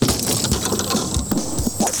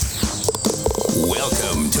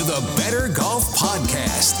to the Better Golf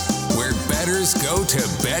Podcast, where bettors go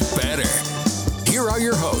to bet better. Here are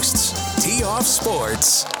your hosts, Tee Off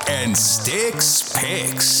Sports and Sticks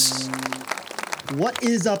Picks. What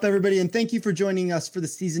is up, everybody, and thank you for joining us for the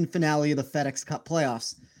season finale of the FedEx Cup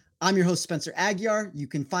playoffs. I'm your host, Spencer Aguiar. You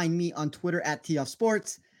can find me on Twitter at Tee Off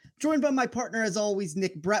Sports. Joined by my partner, as always,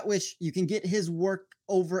 Nick Bretwish. You can get his work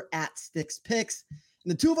over at Sticks Picks.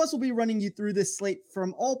 And the two of us will be running you through this slate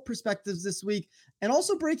from all perspectives this week, and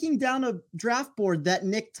also breaking down a draft board that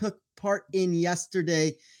Nick took part in yesterday.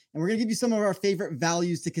 And we're going to give you some of our favorite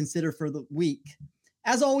values to consider for the week.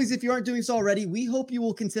 As always, if you aren't doing so already, we hope you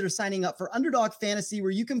will consider signing up for Underdog Fantasy, where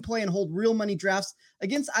you can play and hold real money drafts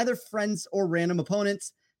against either friends or random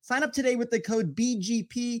opponents. Sign up today with the code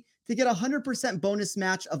BGP to get a 100% bonus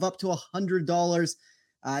match of up to $100.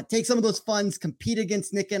 Take some of those funds, compete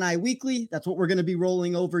against Nick and I weekly. That's what we're going to be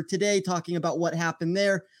rolling over today, talking about what happened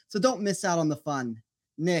there. So don't miss out on the fun.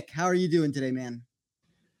 Nick, how are you doing today, man?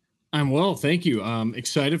 I'm well, thank you.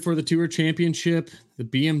 Excited for the Tour Championship. The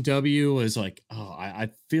BMW is like, I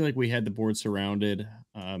feel like we had the board surrounded.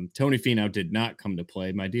 Tony Finau did not come to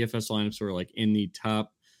play. My DFS lineups were like in the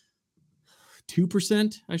top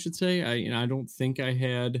 2%, I should say. I don't think I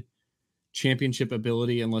had championship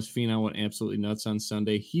ability unless Finau went absolutely nuts on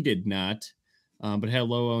Sunday. He did not, but had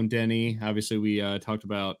Lowe and Denny. Obviously, we talked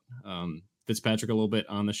about Fitzpatrick a little bit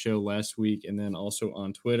on the show last week, and then also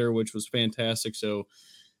on Twitter, which was fantastic. So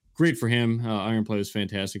great for him. Iron play was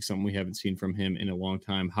fantastic, something we haven't seen from him in a long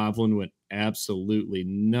time. Hovland went absolutely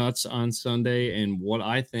nuts on Sunday, and what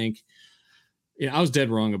I think, I was dead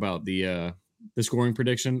wrong about the scoring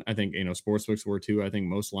prediction. I think, sportsbooks were too. I think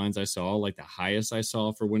most lines I saw, like the highest I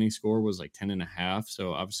saw for winning score was like 10.5.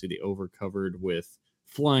 So obviously the over covered with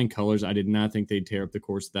flying colors. I did not think they'd tear up the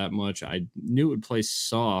course that much. I knew it would play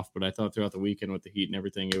soft, but I thought throughout the weekend with the heat and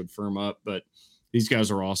everything, it would firm up. But these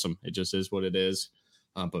guys are awesome. It just is what it is.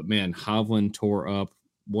 But man, Hovland tore up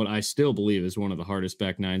what I still believe is one of the hardest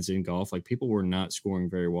back nines in golf. Like, people were not scoring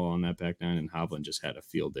very well on that back nine, and Hovland just had a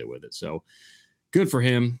field day with it. So good for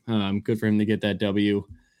him. Good for him to get that W.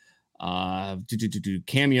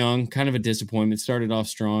 Cam Young, kind of a disappointment. Started off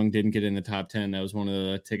strong, didn't get in the top 10. That was one of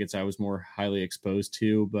the tickets I was more highly exposed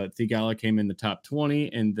to. But Theegala came in the top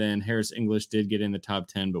 20, and then Harris English did get in the top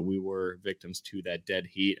 10, but we were victims to that dead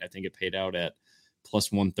heat. I think it paid out at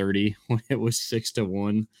plus 130 when it was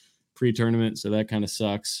 6-1 pre-tournament. So that kind of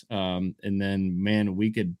sucks. And then, man,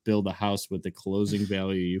 we could build a house with the closing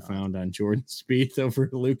value you found on Jordan Spieth over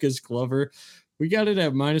Lucas Glover. We got it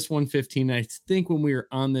at minus 115. I think when we were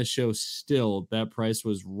on this show still, that price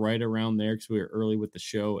was right around there because we were early with the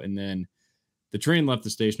show. And then the train left the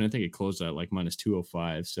station. I think it closed at like minus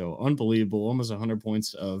 205. So unbelievable. Almost 100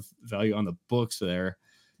 points of value on the books there.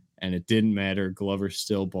 And it didn't matter. Glover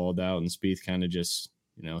still balled out, and Spieth kind of just,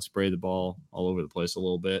 sprayed the ball all over the place a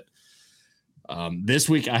little bit. This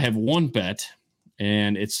week I have one bet,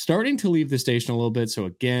 and it's starting to leave the station a little bit. So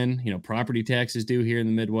again, property taxes due here in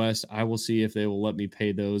the Midwest. I will see if they will let me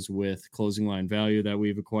pay those with closing line value that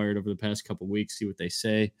we've acquired over the past couple of weeks, see what they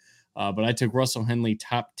say. But I took Russell Henley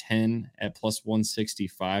top 10 at plus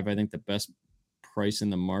 165. I think the best price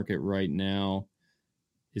in the market right now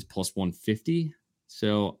is plus 150.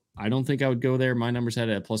 So I don't think I would go there. My numbers had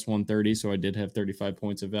it at plus 130, so I did have 35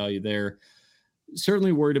 points of value there.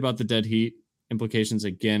 Certainly worried about the dead heat implications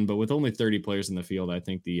again, but with only 30 players in the field, I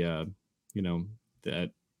think the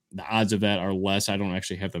odds of that are less. I don't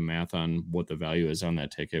actually have the math on what the value is on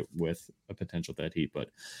that ticket with a potential dead heat, but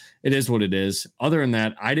it is what it is. Other than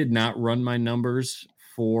that, I did not run my numbers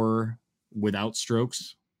for without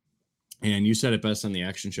strokes. And you said it best on the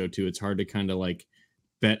action show too. It's hard to kind of like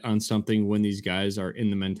bet on something when these guys are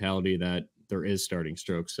in the mentality that there is starting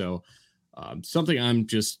strokes. So something I'm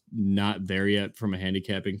just not there yet from a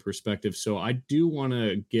handicapping perspective. So I do want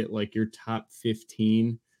to get like your top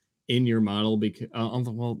 15 in your model because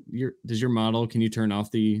does your model, can you turn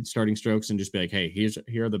off the starting strokes and just be like, hey,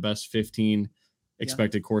 here are the best 15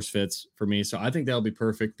 expected course fits for me. So I think that'll be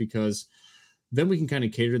perfect because then we can kind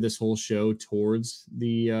of cater this whole show towards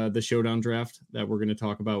the showdown draft that we're going to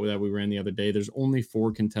talk about that we ran the other day. There's only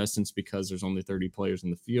 4 contestants because there's only 30 players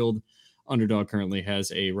in the field. Underdog currently has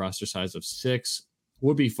a roster size of 6.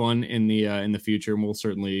 Would be fun in the future, and we'll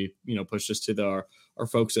certainly push this to our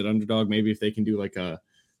folks at Underdog. Maybe if they can do like a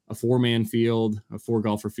 4-man field, a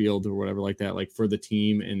 4-golfer field, or whatever like that, like for the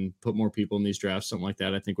team, and put more people in these drafts, something like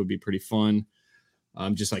that, I think would be pretty fun.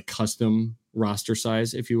 Just like custom roster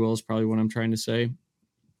size, if you will, is probably what I'm trying to say.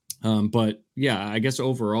 But yeah, I guess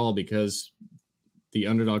overall, because the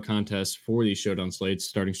Underdog contest for these showdown slates,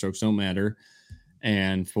 starting strokes don't matter.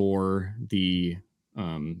 And for the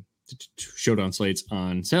showdown slates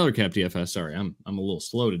on salary cap DFS. Sorry, I'm a little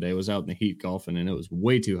slow today. I was out in the heat golfing, and it was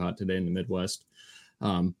way too hot today in the Midwest.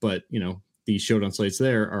 But these showdown slates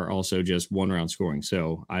there are also just 1 round scoring.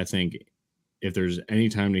 So I think if there's any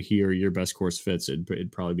time to hear your best course fits,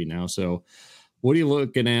 it'd probably be now. So what are you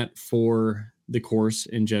looking at for the course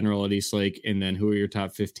in general at East Lake? And then who are your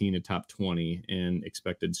top 15 to top 20 in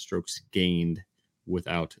expected strokes gained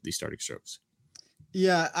without the starting strokes?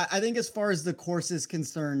 Yeah, I think as far as the course is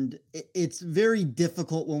concerned, it's very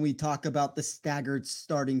difficult when we talk about the staggered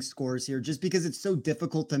starting scores here, just because it's so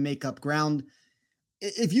difficult to make up ground.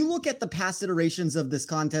 If you look at the past iterations of this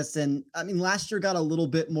contest, and I mean, last year got a little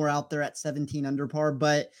bit more out there at 17 under par,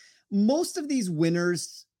 but most of these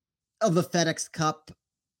winners of the FedEx Cup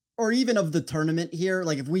or even of the tournament here,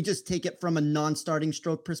 like if we just take it from a non-starting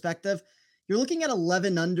stroke perspective, you're looking at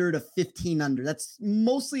 11 under to 15 under. That's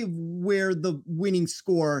mostly where the winning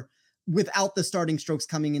score without the starting strokes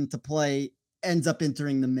coming into play ends up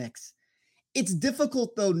entering the mix. It's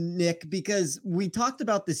difficult though, Nick, because we talked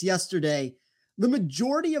about this yesterday. The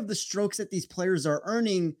majority of the strokes that these players are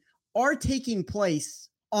earning are taking place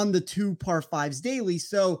on the 2 par 5s daily.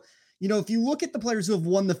 So, if you look at the players who have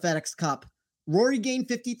won the FedEx Cup, Rory gained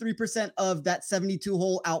 53% of that 72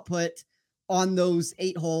 hole output on those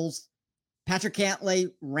 8 holes. Patrick Cantlay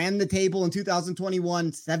ran the table in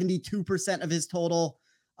 2021, 72% of his total.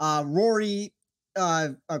 Rory,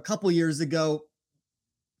 a couple years ago,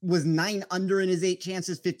 was 9 under in his 8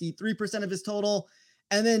 chances, 53% of his total.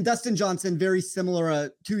 And then Dustin Johnson, very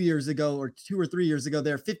similar 2 years ago or 2 or 3 years ago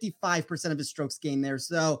there, 55% of his strokes gained there.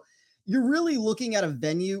 So you're really looking at a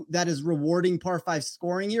venue that is rewarding par 5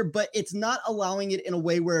 scoring here, but it's not allowing it in a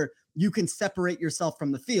way where you can separate yourself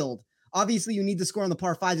from the field. Obviously, you need to score on the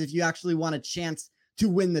par 5s if you actually want a chance to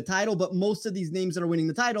win the title, but most of these names that are winning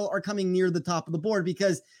the title are coming near the top of the board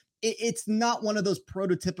because it's not one of those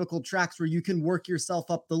prototypical tracks where you can work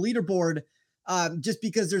yourself up the leaderboard just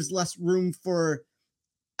because there's less room for,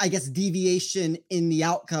 I guess, deviation in the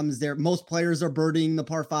outcomes there. Most players are birdieing the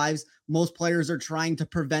par 5s. Most players are trying to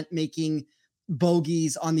prevent making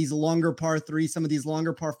bogeys on these longer par 3s, some of these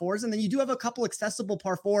longer par 4s. And then you do have a couple accessible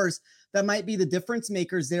par 4s that might be the difference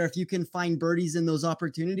makers there if you can find birdies in those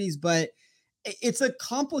opportunities. But it's a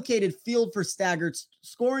complicated field for staggered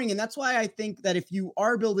scoring. And that's why I think that if you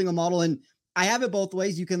are building a model, and I have it both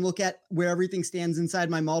ways, you can look at where everything stands inside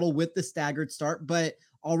my model with the staggered start, but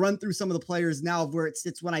I'll run through some of the players now of where it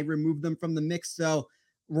sits when I remove them from the mix. So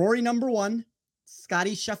Rory, number 1,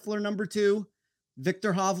 Scotty Scheffler, number 2,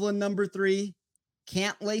 Victor Hovland, number 3,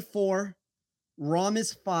 Cantlay 4, Rahm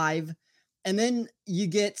is 5. And then you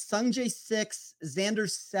get Sungjae 6, Xander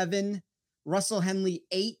 7, Russell Henley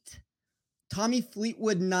 8, Tommy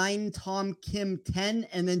Fleetwood 9, Tom Kim 10.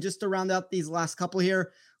 And then just to round out these last couple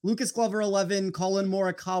here, Lucas Glover 11, Colin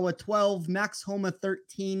Morikawa 12, Max Homa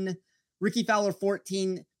 13, Ricky Fowler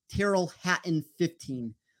 14, Tyrrell Hatton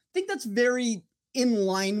 15. I think that's very in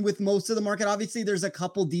line with most of the market. Obviously, there's a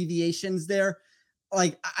couple deviations there.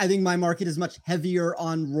 Like, I think my market is much heavier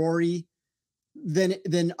on Rory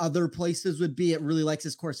than other places would be. It really likes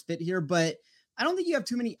his course fit here, but I don't think you have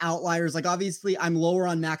too many outliers. Like, obviously, I'm lower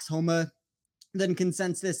on Max Homa than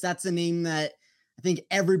consensus. That's a name that I think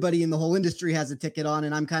everybody in the whole industry has a ticket on,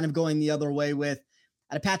 and I'm kind of going the other way with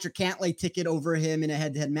a Patrick Cantlay ticket over him in a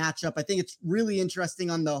head-to-head matchup. I think it's really interesting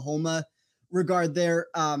on the Homa regard there.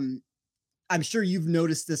 I'm sure you've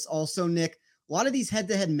noticed this also, Nick. A lot of these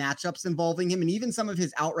head-to-head matchups involving him and even some of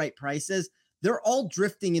his outright prices, they're all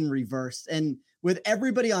drifting in reverse. And with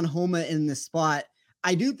everybody on Homa in this spot,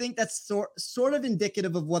 I do think that's sort of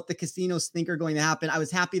indicative of what the casinos think are going to happen. I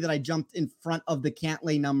was happy that I jumped in front of the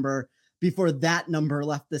Cantlay number before that number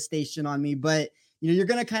left the station on me. But you're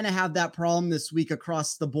going to kind of have that problem this week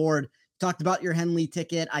across the board. Talked about your Henley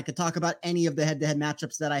ticket. I could talk about any of the head-to-head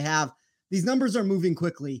matchups that I have. These numbers are moving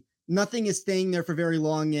quickly. Nothing is staying there for very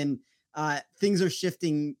long, and things are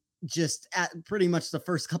shifting just at pretty much the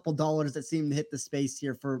first couple dollars that seem to hit the space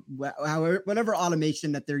here for whatever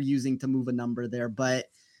automation that they're using to move a number there. But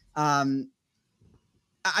I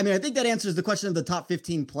think that answers the question of the top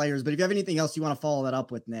 15 players. But if you have anything else you want to follow that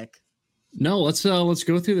up with, Nick. No, let's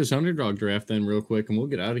go through this underdog draft then real quick, and we'll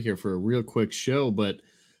get out of here for a real quick show. But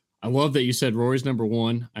I love that you said Rory's number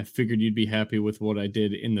 1. I figured you'd be happy with what I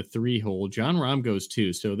did in the 3 hole. Jon Rahm goes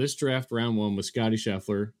 2. So this draft round 1 was Scotty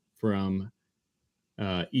Scheffler from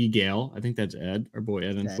Egal. I think that's Ed, our boy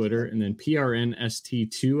Ed on Twitter. And then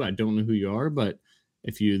PRNST2. I don't know who you are, but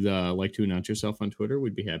if you'd like to announce yourself on Twitter,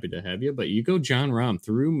 we'd be happy to have you. But you go Jon Rahm.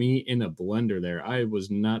 Threw me in a blender there. I was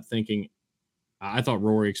not thinking. I thought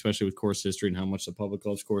Rory, especially with course history and how much the public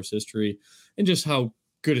loves course history and just how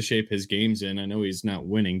good a shape his game's in. I know he's not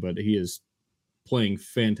winning, but he is playing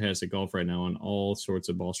fantastic golf right now on all sorts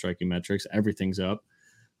of ball striking metrics. Everything's up.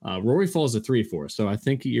 Rory falls to 3-4, so I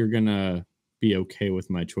think you're going to be okay with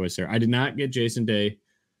my choice there. I did not get Jason Day.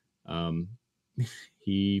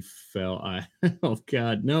 He fell. Oh,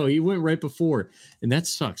 God. No, he went right before, and that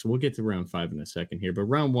sucks. We'll get to round 5 in a second here. But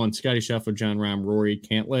round 1, Scotty Scheffler, John Rahm, Rory,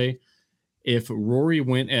 Cantlay. If Rory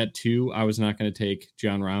went at 2, I was not going to take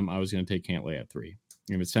John Rahm. I was going to take Cantlay at 3.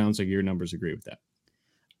 And it sounds like your numbers agree with that.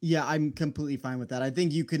 Yeah, I'm completely fine with that. I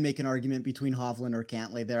think you could make an argument between Hovland or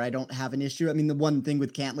Cantlay there. I don't have an issue. I mean, the one thing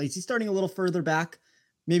with Cantlay is he's starting a little further back.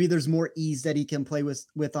 Maybe there's more ease that he can play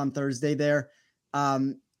with on Thursday there.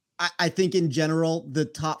 I think in general, the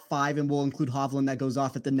top 5, and we'll include Hovland that goes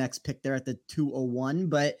off at the next pick there at the 201,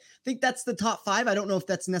 but I think that's the top 5. I don't know if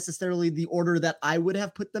that's necessarily the order that I would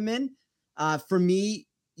have put them in. For me,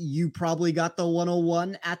 you probably got the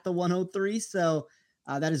 101 at the 103. So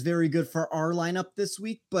that is very good for our lineup this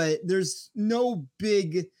week, but there's no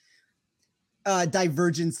big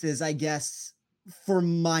divergences, I guess, for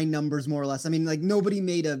my numbers, more or less. I mean, like nobody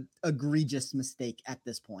made a egregious mistake at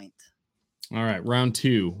this point. All right, round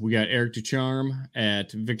 2. We got Eric Ducharme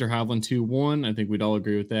at Victor Hovland 2-1. I think we'd all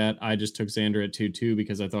agree with that. I just took Xander at 2-2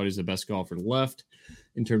 because I thought he's the best golfer left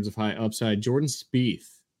in terms of high upside. Jordan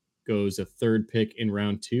Spieth goes a 3rd pick in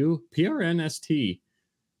round 2. PRNST.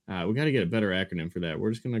 We got to get a better acronym for that.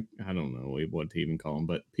 We're just going to, I don't know what to even call him,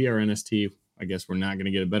 but PRNST, I guess we're not going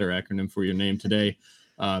to get a better acronym for your name today.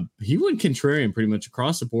 He went contrarian pretty much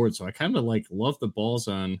across the board, so I kind of love the balls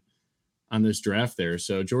on this draft there.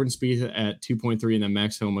 So Jordan Spieth at 2.3, and then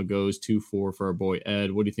Max Homa goes 2-4 for our boy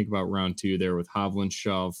Ed. What do you think about round 2 there with Hovland,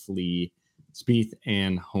 Schauffele, Spieth,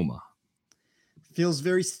 and Homa? Feels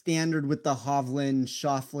very standard with the Hovland,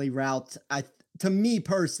 Schauffele route. To me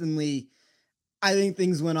personally, I think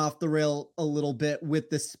things went off the rail a little bit with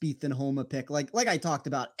the Spieth and Homa pick. Like I talked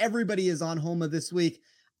about, everybody is on Homa this week.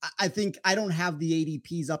 I think I don't have the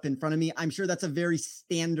ADPs up in front of me. I'm sure that's a very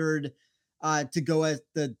standard to go at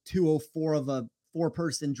the 204 of a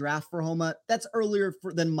 4-person draft for Homa. That's earlier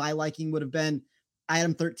than my liking would have been. I had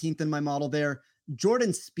him 13th in my model there. Jordan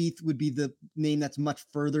Spieth would be the name that's much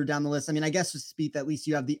further down the list. I mean, I guess with Spieth, at least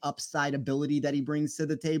you have the upside ability that he brings to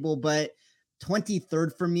the table, but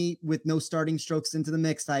 23rd for me with no starting strokes into the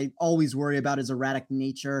mix. I always worry about his erratic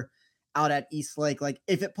nature out at East Lake. Like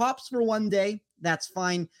if it pops for one day, that's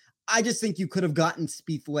fine. I just think you could have gotten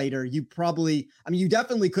Spieth later. You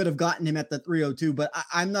definitely could have gotten him at the 302, but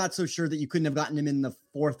I'm not so sure that you couldn't have gotten him in the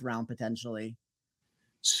 4th round potentially.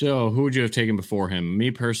 So who would you have taken before him?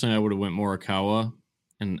 Me personally, I would have went Morikawa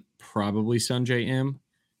and probably Sungjae Im.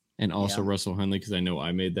 And also Russell Henley, because I know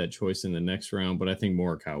I made that choice in the next round, but I think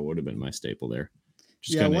Morikawa would have been my staple there.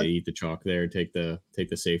 Just kind of eat the chalk there, take the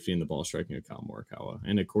safety and the ball striking of Kyle Morikawa.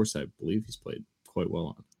 And of course, I believe he's played quite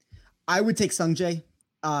well on. I would take Sungjae.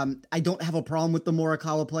 I don't have a problem with the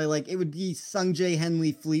Morikawa play. Like it would be Sungjae,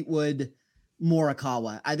 Henley, Fleetwood,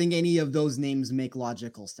 Morikawa. I think any of those names make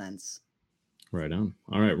logical sense. Right on.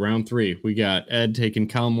 All right, round 3. We got Ed taking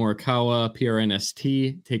Kyle Morikawa,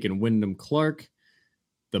 PRNST taking Wyndham Clark.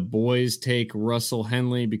 The boys take Russell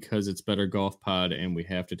Henley because it's Better Golf Pod, and we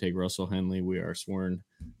have to take Russell Henley. We are sworn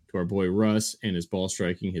to our boy Russ and his ball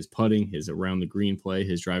striking, his putting, his around the green play,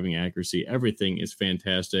 his driving accuracy. Everything is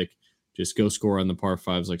fantastic. Just go score on the par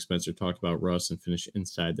 5s like Spencer talked about, Russ, and finish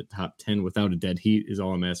inside the top 10 without a dead heat is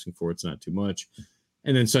all I'm asking for. It's not too much.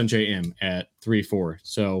 And then Sungjae Im at 3-4.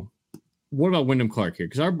 So what about Wyndham Clark here?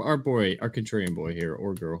 Because our boy, our contrarian boy here,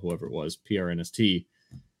 or girl, whoever it was, PRNST,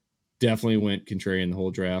 definitely went contrarian the whole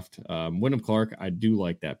draft. Wyndham Clark, I do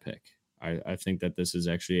like that pick. I think that this is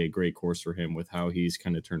actually a great course for him with how he's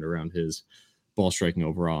kind of turned around his ball striking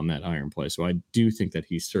overall in that iron play. So I do think that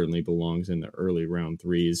he certainly belongs in the early round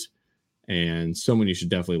 3s and someone you should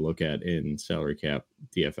definitely look at in salary cap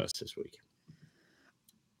DFS this week.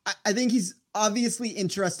 I think he's obviously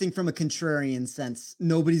interesting from a contrarian sense.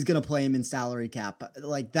 Nobody's going to play him in salary cap.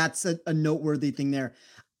 Like that's a noteworthy thing there.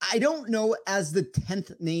 I don't know as the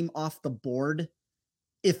 10th name off the board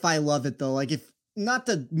if I love it though. Like if not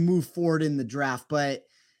to move forward in the draft, but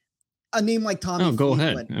a name like Tommy Fleetwood. Go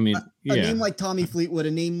ahead. I mean, a name like Tommy Fleetwood,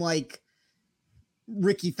 a name like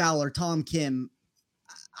Ricky Fowler, Tom Kim.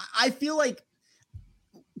 I feel like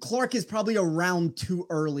Clark is probably a round too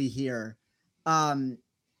early here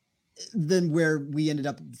than where we ended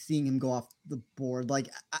up seeing him go off the board. Like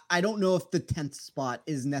I don't know if the 10th spot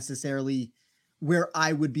is necessarily where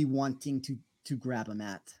I would be wanting to grab him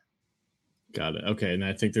at. Got it. Okay. And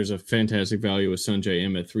I think there's a fantastic value with Sungjae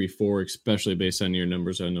Im at 3-4, especially based on your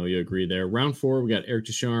numbers. I know you agree there. Round 4, we got Eric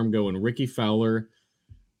Ducharme going Ricky Fowler,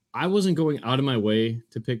 I wasn't going out of my way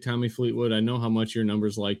to pick Tommy Fleetwood. I know how much your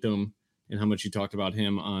numbers liked him and how much you talked about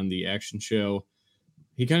him on the action show.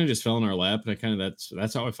 He kind of just fell in our lap, and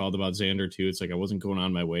that's how I felt about Xander too. It's like I wasn't going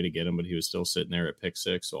on my way to get him, but he was still sitting there at pick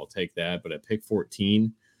 6, so I'll take that. But at pick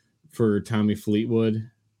 14 for Tommy Fleetwood,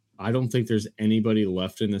 I don't think there's anybody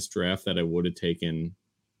left in this draft that I would have taken,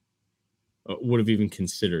 would have even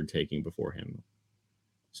considered taking before him.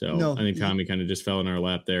 So No, I think Tommy kind of just fell in our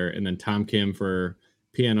lap there. And then Tom Kim for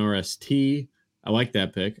PNRST. I like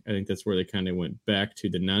that pick. I think that's where they kind of went back to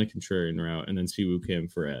the non-contrarian route, and then Siwoo Kim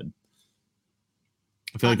for Ed.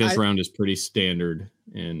 I feel like this round is pretty standard,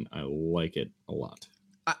 and I like it a lot.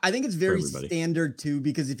 I think it's very standard too,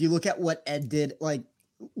 because if you look at what Ed did, like,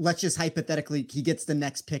 let's just hypothetically, he gets the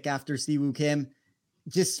next pick after Siwoo Kim.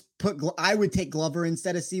 I would take Glover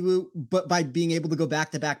instead of Siwoo, but by being able to go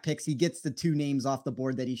back-to-back picks, he gets the 2 names off the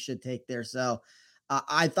board that he should take there. So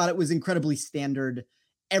I thought it was incredibly standard.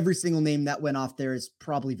 Every single name that went off there is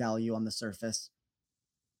probably value on the surface.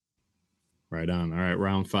 Right on. All right,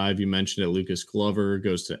 round 5, you mentioned it. Lucas Glover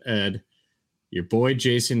goes to Ed. Your boy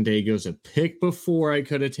Jason Day goes a pick before I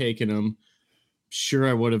could have taken him. Sure,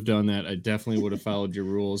 I would have done that. I definitely would have followed your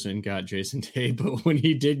rules and got Jason Day. But when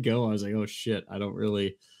he did go, I was like, oh, shit, I'm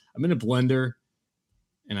in a blender.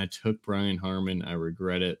 And I took Brian Harman. I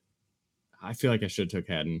regret it. I feel like I should have took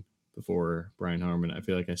Haddon before Brian Harman. I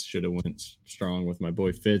feel like I should have went strong with my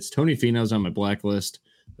boy Fitz. Tony Finau's on my blacklist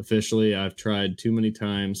officially. I've tried too many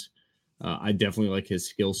times. I definitely like his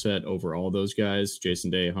skill set over all those guys,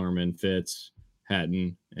 Jason Day, Harman, Fitz,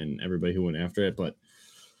 Hatton, and everybody who went after it. But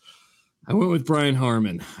I went with Brian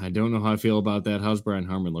Harman. I don't know how I feel about that. How's Brian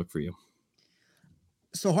Harman look for you?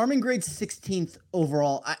 So Harman grades 16th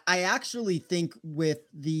overall. I actually think with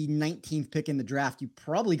the 19th pick in the draft, you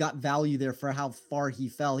probably got value there for how far he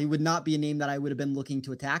fell. He would not be a name that I would have been looking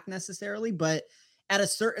to attack necessarily, but at a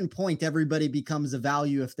certain point, everybody becomes a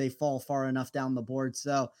value if they fall far enough down the board.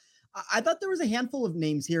 So I thought there was a handful of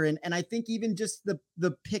names here. And I think even just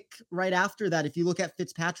the pick right after that, if you look at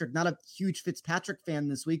Fitzpatrick, not a huge Fitzpatrick fan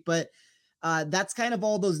this week, but that's kind of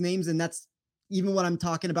all those names. And that's even what I'm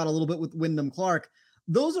talking about a little bit with Wyndham Clark.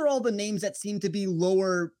 Those are all the names that seem to be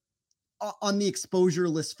lower on the exposure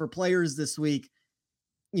list for players this week.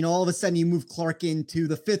 You know, all of a sudden you move Clark into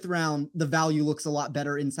the 5th round, the value looks a lot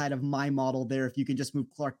better inside of my model there if you can just move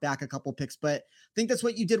Clark back a couple picks. But I think that's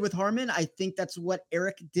what you did with Harman. I think that's what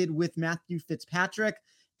Eric did with Matthew Fitzpatrick.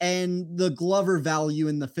 And the Glover value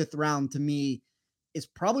in the 5th round to me is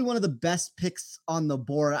probably one of the best picks on the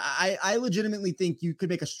board. I legitimately think you could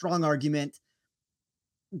make a strong argument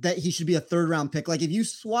that he should be a 3rd round pick. Like if you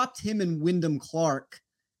swapped him and Wyndham Clark,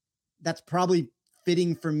 that's probably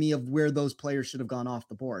fitting for me of where those players should have gone off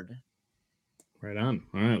the board. Right on.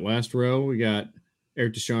 All right, last row, we got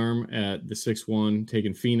Eric Descharme at the 6-1,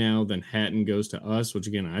 taking Finau, then Hatton goes to us, which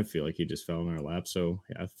again, I feel like he just fell in our lap. So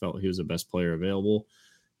yeah, I felt he was the best player available.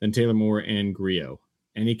 Then Taylor Moore and Griot.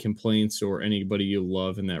 Any complaints or anybody you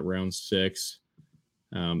love in that round 6?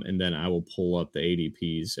 And then I will pull up the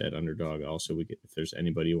ADPs at Underdog. Also, if there's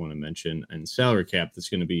anybody you want to mention, and salary cap that's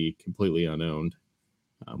going to be completely unowned.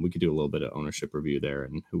 We could do a little bit of ownership review there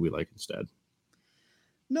and who we like instead.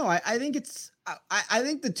 No, I think I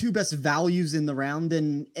think the 2 best values in the round,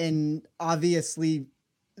 and obviously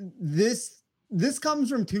this comes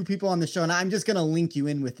from 2 people on the show, and I'm just going to link you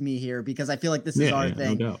in with me here because I feel like this is our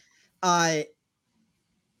thing. No doubt.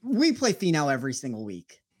 We play Finau every single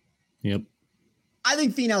week. Yep. I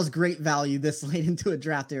think Finau's great value this late into a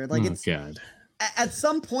draft here. Like God. At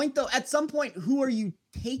some point, who are you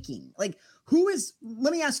taking? Like,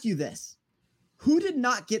 let me ask you this. Who did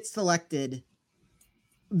not get selected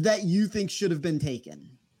that you think should have been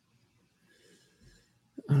taken?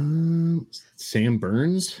 Sam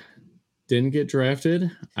Burns didn't get drafted.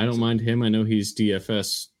 I don't mind him. I know he's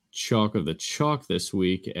DFS chalk of the chalk this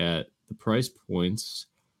week at the price points.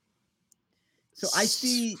 So I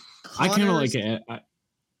see I kind of like it.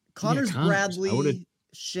 Connors, Bradley,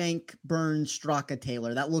 Shank, Burns, Straka,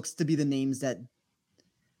 Taylor. That looks to be the names that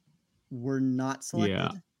were not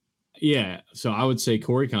selected. Yeah. So I would say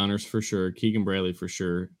Corey Connors for sure. Keegan Bradley for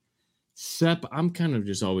sure. Sepp, I'm kind of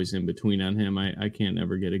just always in between on him. I can't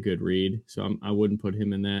ever get a good read. So I wouldn't put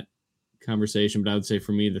him in that conversation. But I would say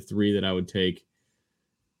for me, the 3 that I would take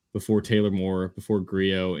before Taylor Moore, before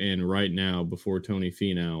Griot, and right now before Tony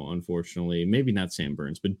Finau, unfortunately, maybe not Sam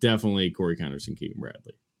Burns, but definitely Corey Connors and Keegan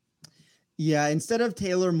Bradley. Yeah, instead of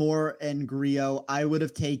Taylor Moore and Griot, I would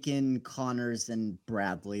have taken Connors and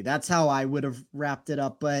Bradley. That's how I would have wrapped it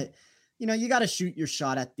up. But, you know, you got to shoot your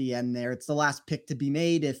shot at the end there. It's the last pick to be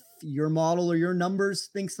made. If your model or your numbers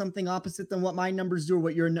think something opposite than what my numbers do or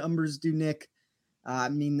what your numbers do, Nick, I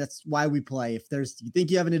mean, that's why we play. If you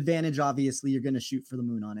think you have an advantage, obviously you're going to shoot for the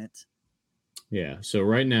moon on it. Yeah. So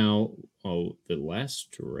right now, the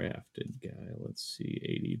last drafted guy, let's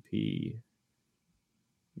see, ADP.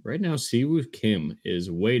 Right now, Siwoo Kim is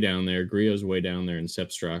way down there. Griot's way down there, and Sepp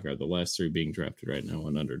Straka are the last three being drafted right now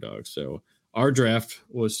on Underdog. So our draft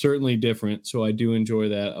was certainly different. So I do enjoy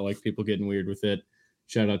that. I like people getting weird with it.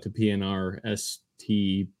 Shout out to PNR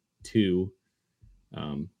ST2.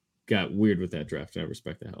 Got weird with that draft. I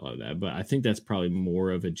respect the hell out of that. But I think that's probably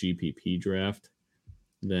more of a GPP draft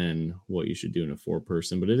than what you should do in a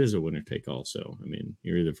 4-person. But it is a winner take all. So, I mean,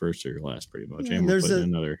 you're either first or you're last pretty much. Yeah, and we're putting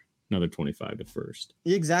another 25 to first.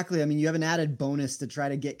 Exactly. I mean, you have an added bonus to try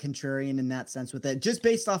to get contrarian in that sense with it. Just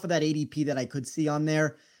based off of that ADP that I could see on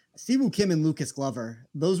there, Siwoo Kim and Lucas Glover,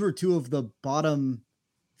 those were two of the bottom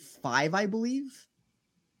 5, I believe.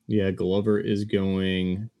 Yeah, Glover is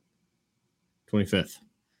going 25th.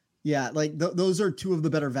 Yeah, like those are two of the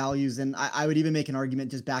better values. And I would even make an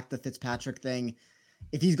argument just back the Fitzpatrick thing.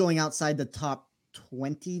 If he's going outside the top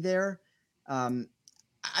 20 there,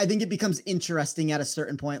 I think it becomes interesting at a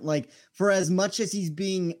certain point. Like, for as much as he's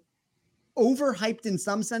being overhyped in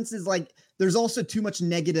some senses, like there's also too much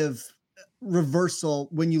negative reversal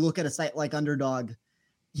when you look at a site like Underdog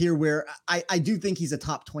here, where I do think he's a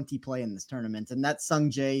top 20 play in this tournament. And that's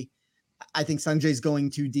Sungjae. I think Sungjae's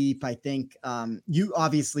going too deep. I think you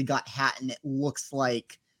obviously got Hatton. It looks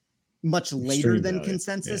like much later than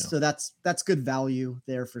consensus. Yeah. So that's good value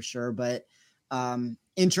there for sure. But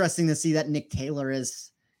interesting to see that Nick Taylor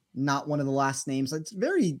is not one of the last names. It's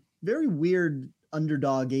very, very weird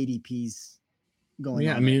Underdog ADPs going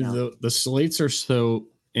on. Yeah, I mean, the slates are so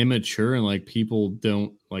immature, and like people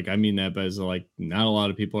don't like, I mean that, but as like not a lot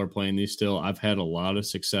of people are playing these still. I've had a lot of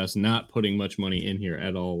success not putting much money in here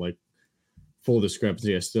at all. Like, full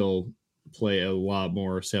discrepancy, I still play a lot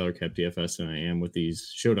more salary cap DFS than I am with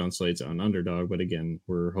these showdown slates on Underdog. But again,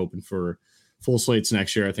 we're hoping for full slates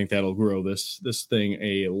next year. I think that'll grow this thing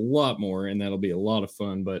a lot more, and that'll be a lot of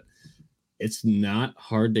fun. But it's not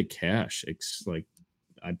hard to cash. It's like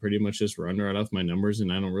I pretty much just run right off my numbers,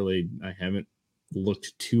 and I haven't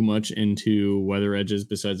looked too much into weather edges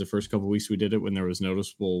besides the first couple of weeks we did it when there was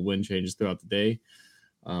noticeable wind changes throughout the day.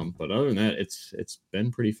 But other than that, it's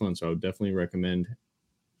been pretty fun. So I would definitely recommend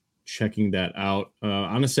checking that out.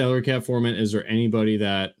 On a salary cap format, is there anybody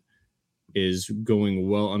that is going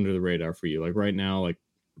well under the radar for you? Like right now, like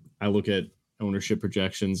I look at ownership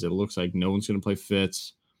projections, it looks like no one's going to play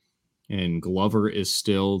Fitz, and Glover is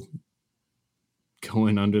still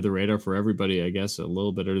going under the radar for everybody, I guess, a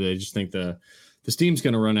little bit, or they just think the steam's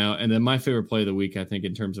going to run out. And then my favorite play of the week, I think,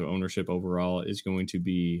 in terms of ownership overall, is going to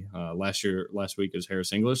be last week is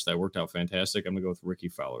Harris English. That worked out fantastic. I'm going to go with Ricky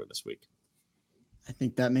Fowler this week. I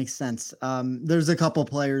think that makes sense. There's a couple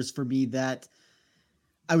players for me that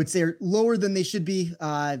I would say are lower than they should be.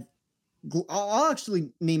 I'll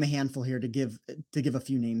actually name a handful here to give a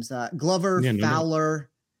few names. Glover, Fowler.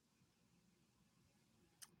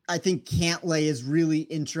 I think Cantlay is really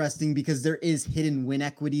interesting because there is hidden win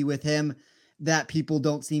equity with him that people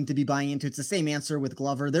don't seem to be buying into. It's the same answer with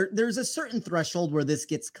Glover. There's a certain threshold where this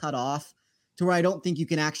gets cut off to where I don't think you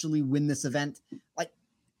can actually win this event. Like,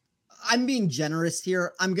 I'm being generous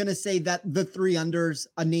here. I'm going to say that the 3 unders,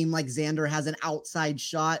 a name like Xander has an outside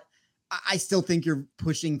shot. I still think you're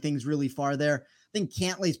pushing things really far there. I think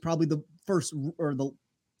Cantlay is probably the first or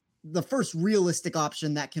the first realistic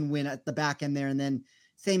option that can win at the back end there. And then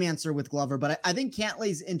same answer with Glover, but I think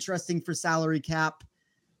Cantlay's interesting for salary cap.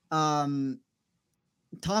 Tom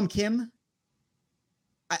Kim,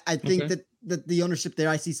 I think that the ownership there,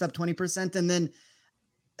 I see sub 20%. And then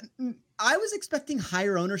I was expecting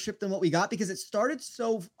higher ownership than what we got because it started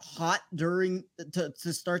so hot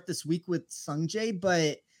to start this week with Sungjae,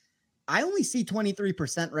 but I only see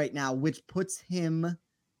 23% right now, which puts him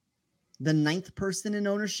the 9th person in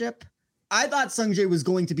ownership. I thought Sungjae was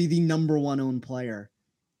going to be the number 1 owned player.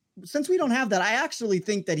 Since we don't have that, I actually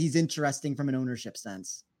think that he's interesting from an ownership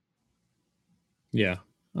sense. Yeah.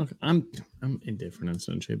 Okay. I'm indifferent on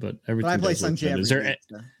Sungjae, but everything. But I play Sungjae every week,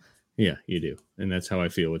 so. Yeah, you do. And that's how I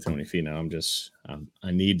feel with Tony Finau.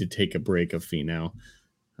 I need to take a break of Finau.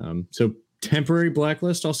 So temporary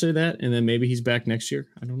blacklist, I'll say that. And then maybe he's back next year.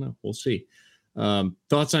 I don't know. We'll see.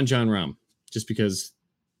 Thoughts on Jon Rahm? Just because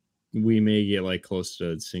we may get like close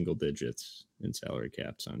to single digits in salary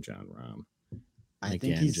caps on Jon Rahm. I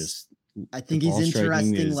think he's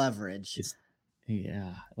interesting leverage.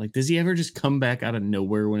 Yeah. Like, does he ever just come back out of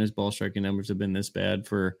nowhere when his ball striking numbers have been this bad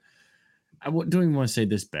I don't even want to say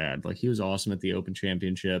this bad. Like, he was awesome at the Open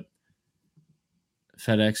Championship.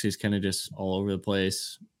 FedEx, he's kind of just all over the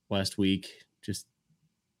place last week. Just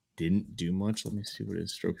didn't do much. Let me see what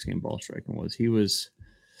his strokes gained ball striking was. He was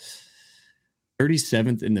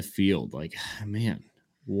 37th in the field. Like, man,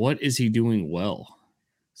 what is he doing well?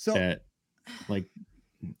 So that, like,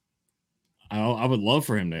 I would love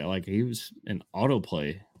for him to, like, he was an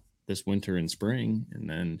autoplay this winter and spring, and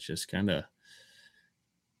then just kind of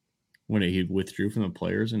when he withdrew from the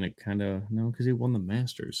players, and it kind of because he won the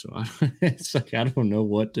Masters. So it's like I don't know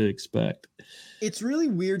what to expect. It's really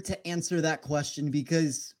weird to answer that question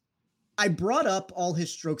because I brought up all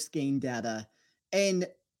his strokes gain data, and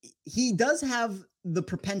he does have the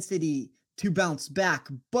propensity to bounce back.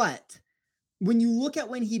 But when you look at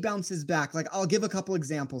when he bounces back, like I'll give a couple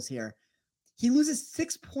examples here. He loses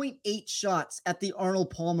 6.8 shots at the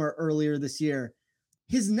Arnold Palmer earlier this year.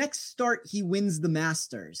 His next start, he wins the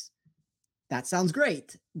Masters. That sounds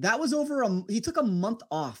great. That was he took a month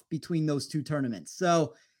off between those two tournaments.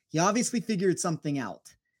 So he obviously figured something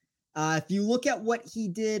out. If you look at what he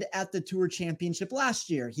did at the Tour Championship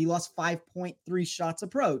last year, he lost 5.3 shots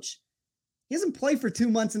approach. He doesn't play for 2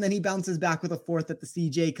 months, and then he bounces back with a fourth at the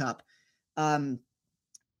CJ Cup.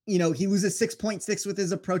 He loses 6.6 with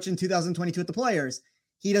his approach in 2022 at the Players.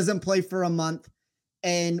 He doesn't play for a month,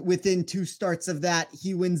 and within 2 starts of that,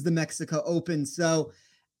 he wins the Mexico Open. So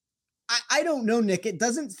I don't know, Nick. It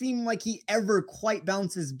doesn't seem like he ever quite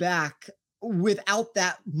bounces back without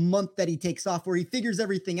that month that he takes off where he figures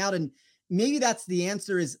everything out. And maybe that's the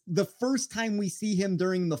answer, is the first time we see him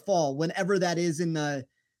during the fall, whenever that is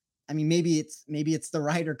maybe it's the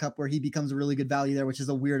Ryder Cup where he becomes a really good value there, which is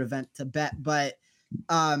a weird event to bet, but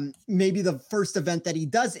maybe the first event that he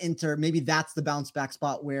does enter, maybe that's the bounce back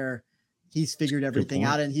spot where he's figured everything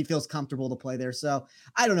out and he feels comfortable to play there. So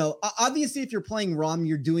I don't know. Obviously, if you're playing ROM,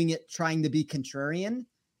 you're doing it trying to be contrarian.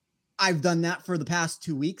 I've done that for the past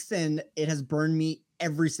 2 weeks and it has burned me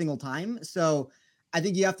every single time. So I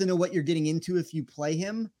think you have to know what you're getting into if you play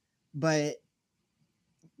him. But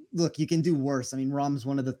look, you can do worse. I mean, ROM's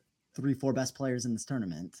one of the 3-4 best players in this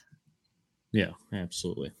tournament. Yeah,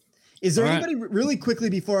 absolutely. Is there anybody really quickly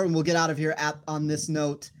before we'll get out of here on this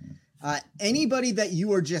note, anybody that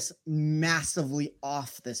you are just massively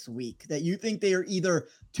off this week that you think they are either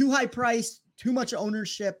too high priced, too much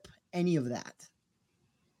ownership, any of that?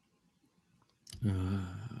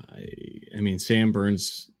 I mean, Sam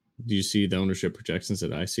Burns, do you see the ownership projections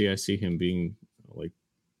that I see? I see him being like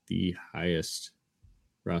the highest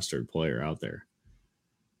rostered player out there.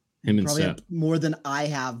 Him and probably Sepp. More than I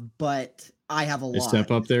have, but I have a lot. Is Sepp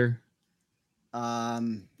up there? I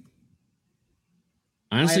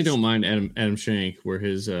honestly don't mind Adam Schenk, where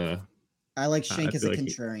his I like Schenk as a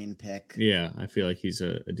contrarian pick. Yeah, I feel like he's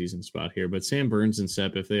a decent spot here. But Sam Burns and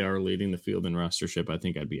Sepp, if they are leading the field in rostership, I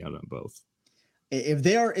think I'd be out on both.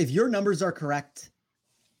 If your numbers are correct,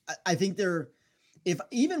 I think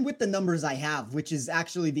even with the numbers I have, which is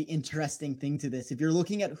actually the interesting thing to this, if you're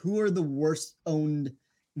looking at who are the worst owned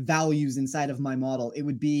values inside of my model, it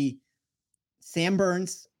would be Sam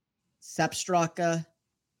Burns, Sepp Straka,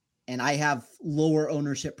 and I have lower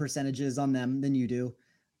ownership percentages on them than you do.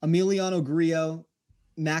 Emiliano Grillo,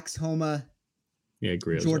 Max Homa,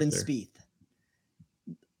 Grillo's Jordan Spieth.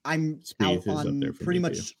 I'm out on pretty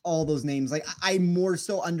much all those names. Like I more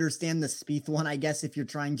so understand the Spieth one, I guess, if you're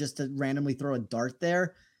trying just to randomly throw a dart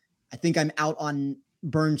there. I think I'm out on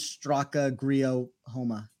Burns, Straka, Grillo,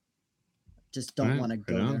 Homa. Just don't want to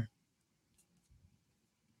go there.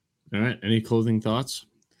 All right. Any closing thoughts?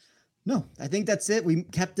 No, I think that's it. We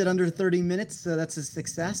kept it under 30 minutes, so that's a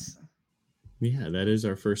success. Yeah, that is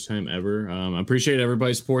our first time ever. I appreciate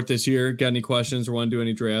everybody's support this year. Got any questions or want to do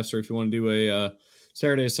any drafts, or if you want to do a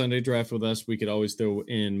Saturday, Sunday draft with us, we could always throw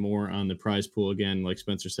in more on the prize pool. Again, like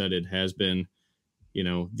Spencer said, it has been,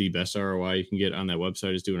 the best ROI you can get on that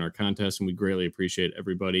website is doing our contest, and we greatly appreciate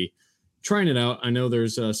everybody trying it out. I know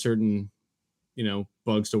there's certain,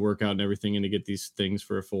 bugs to work out and everything and to get these things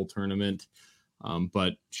for a full tournament.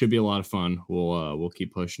 But should be a lot of fun. We'll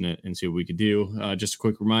keep pushing it and see what we could do. Just a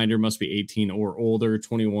quick reminder, must be 18 or older,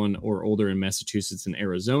 21 or older in Massachusetts and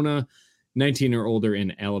Arizona, 19 or older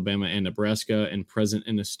in Alabama and Nebraska, and present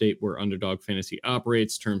in a state where Underdog Fantasy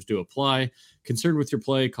operates. Terms do apply. Concerned with your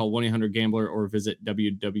play, call 1-800-GAMBLER or visit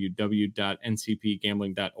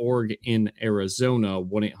www.ncpgambling.org in Arizona,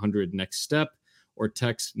 1-800-NEXT-STEP, or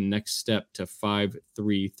text NEXT STEP to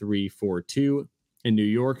 53342. In New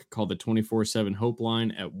York, call the 24/7 Hope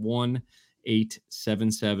line at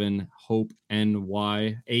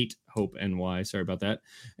 1-877-HOPE-NY, 8-HOPE-NY, sorry about that,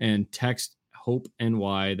 and text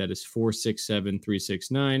HOPE-NY, that is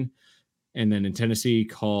 467-369. And then in Tennessee,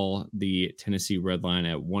 call the Tennessee Red Line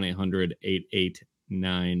at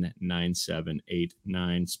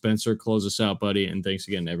 1-800-889-9789. Spencer, close us out, buddy, and thanks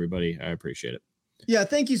again to everybody. I appreciate it. Yeah,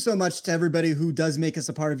 thank you so much to everybody who does make us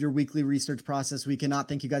a part of your weekly research process. We cannot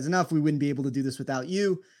thank you guys enough. We wouldn't be able to do this without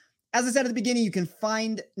you. As I said at the beginning, you can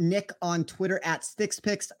find Nick on Twitter at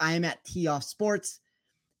SticksPicks. I am at TOffSports.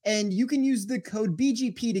 And you can use the code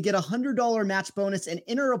BGP to get a $100 match bonus and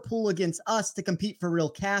enter a pool against us to compete for real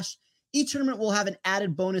cash. Each tournament will have an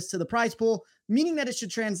added bonus to the prize pool, meaning that it should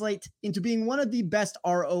translate into being one of the best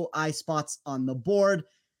ROI spots on the board.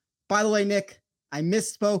 By the way, Nick, I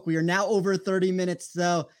misspoke. We are now over 30 minutes,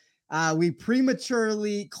 so we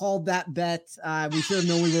prematurely called that bet. We should have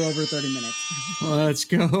known we were over 30 minutes. Let's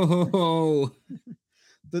go.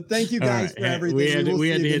 But thank you guys for everything. We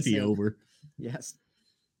had to hit the over. Yes.